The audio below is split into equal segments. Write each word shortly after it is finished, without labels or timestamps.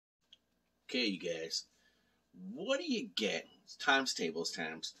Okay, you guys. What do you get? Times tables.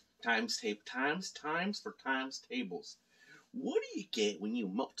 What do you get when you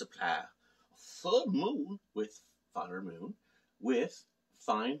multiply full moon with Father Moon with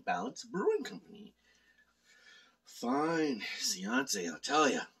Fine Balance Brewing Company? Fine Seance, I'll tell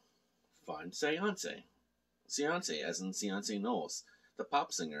you. Fine Seance. Seance, as in Seance Knowles, the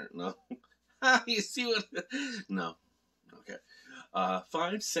pop singer. No. You see what? No. Okay.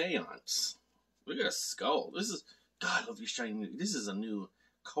 Fine Seance. Look at a skull. This is, God, I love these shiny. This is a new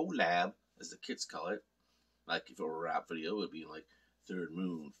collab, as the kids call it. Like if it were a rap video, it would be like Third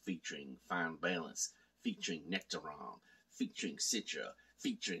Moon featuring Fine Balance, featuring Nectaron, featuring Citra,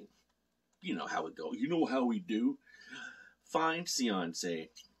 featuring, you know how it goes. You know how we do. Fine Seance,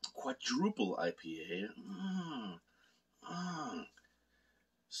 Quadruple IPA.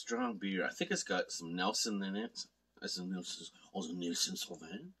 Strong beer. I think it's got some Nelson in it. That's a Nelson, also Nelson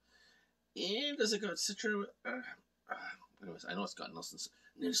Sauvin. And does it got Citra? Anyways, I know it's got Nelson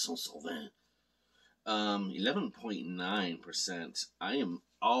Sauvin. 11.9%. I am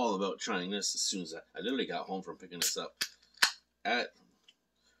all about trying this as soon as I literally got home from picking this up at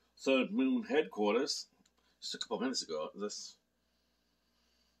Third Moon headquarters just a couple of minutes ago. This.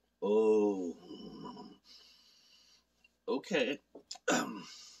 Oh. Okay.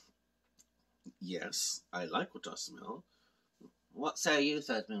 Yes, I like what I smell. What say you,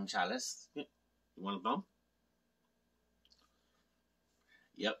 Third Moon Chalice? You want a bump?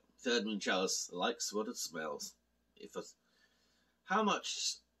 Yep, Third Moon Chalice likes what it smells. How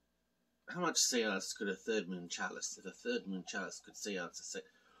much seance could a Third Moon Chalice? If a Third Moon Chalice could seance,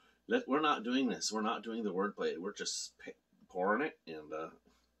 we're not doing this. We're not doing the wordplay. We're just pouring it and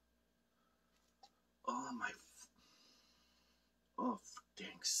for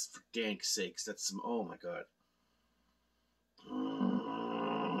dank sakes, that's some. Oh my God.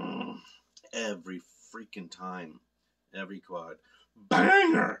 Every freaking time, every quad,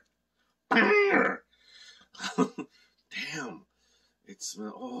 banger. Damn, it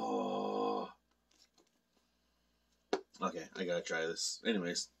smells. Oh, okay, I gotta try this.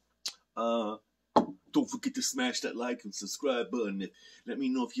 Anyways, don't forget to smash that like and subscribe button. Let me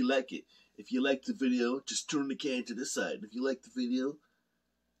know if you like it. If you like the video, just turn the can to this side. If you like the video,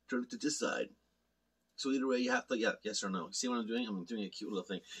 turn it to this side. So either way, you have to, yeah, yes or no. See what I'm doing? I'm doing a cute little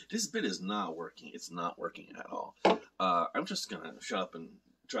thing. This bit is not working. It's not working at all. I'm just going to shut up and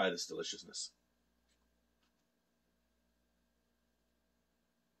try this deliciousness.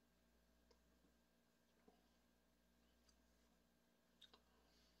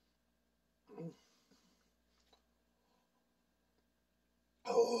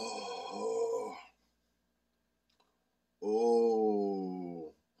 Oh.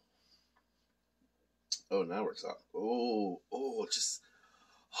 Oh. Oh, now we're talking. Oh, just.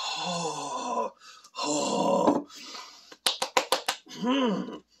 Oh.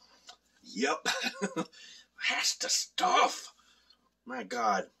 Yep. That's the stuff. My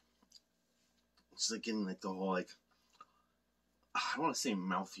God. It's like getting like the whole, like, I don't want to say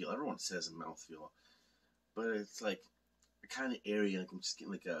mouthfeel. Everyone says mouthfeel. But it's like kind of airy. Like I'm just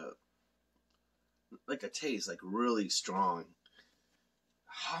getting like a taste, like really strong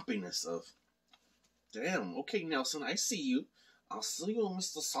hoppiness of. Damn. Okay, Nelson, I see you. I'll see you,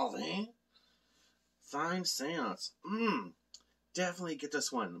 Mr. Sauvin. Fine Seance. Definitely get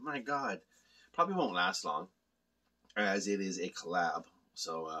this one. My God. Probably won't last long, as it is a collab.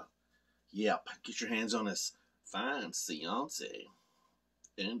 So, yep. Get your hands on this Fine Seance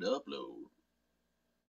and upload.